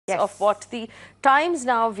of what the Times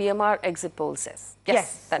Now-VMR exit poll says.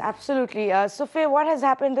 Yes, absolutely. So, Faye, what has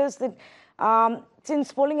happened is that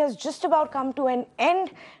since polling has just about come to an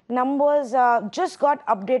end, numbers just got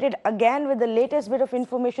updated again with the latest bit of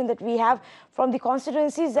information that we have from the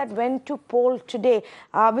constituencies that went to poll today,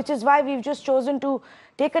 which is why we've just chosen to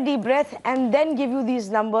take a deep breath and then give you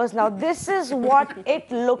these numbers. Now, this is what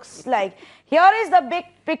it looks like. Here is the big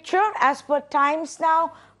picture as per Times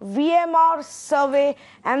Now-VMR survey,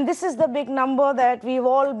 and this is the big number that we've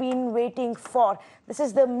all been waiting for. This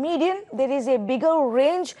is the median. There is a bigger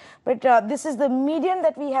range, but this is the median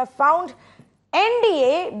that we have found.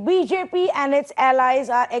 NDA, BJP and its allies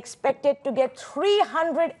are expected to get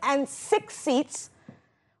 306 seats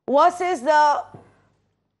versus the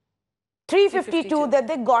 352 that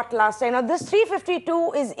they got last time. Now, this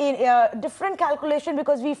 352 is a different calculation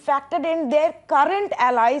because we factored in their current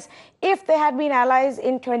allies. If they had been allies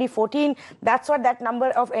in 2014, that's what that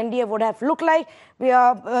number of NDA would have looked like.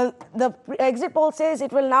 The exit poll says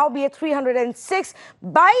it will now be at 306.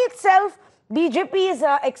 By itself, BJP is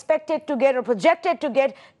expected to get or projected to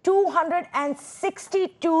get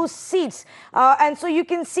 262 seats. And so you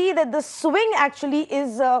can see that the swing actually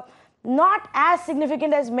is not as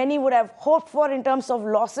significant as many would have hoped for in terms of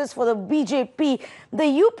losses for the BJP. The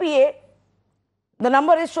UPA, the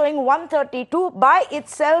number is showing 132. By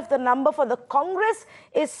itself, the number for the Congress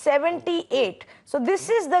is 78. So this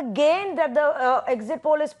is the gain that the exit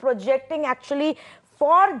poll is projecting actually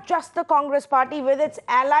for just the Congress party. With its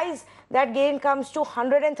allies, that gain comes to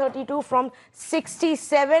 132 from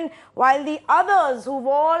 67, while the others who've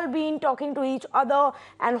all been talking to each other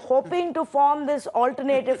and hoping to form this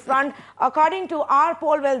alternative front, according to our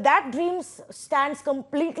poll, well, that dream stands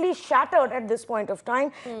completely shattered at this point of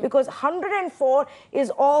time because 104 is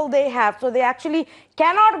all they have. So they actually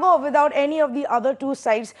cannot go without any of the other two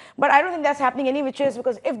sides. But I don't think that's happening any which ways,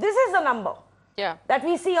 because if this is the number that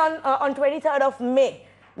we see on 23rd of May,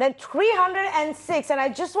 then 306, and I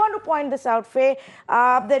just want to point this out, Faye,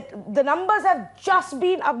 that the numbers have just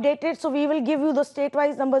been updated, so we will give you the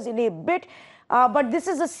state-wise numbers in a bit, but this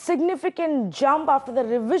is a significant jump after the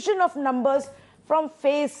revision of numbers from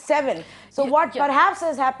phase 7. So what perhaps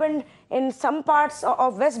has happened in some parts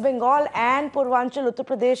of West Bengal and Purvanchal Uttar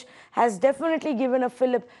Pradesh has definitely given a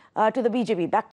fillip to the BJP. Back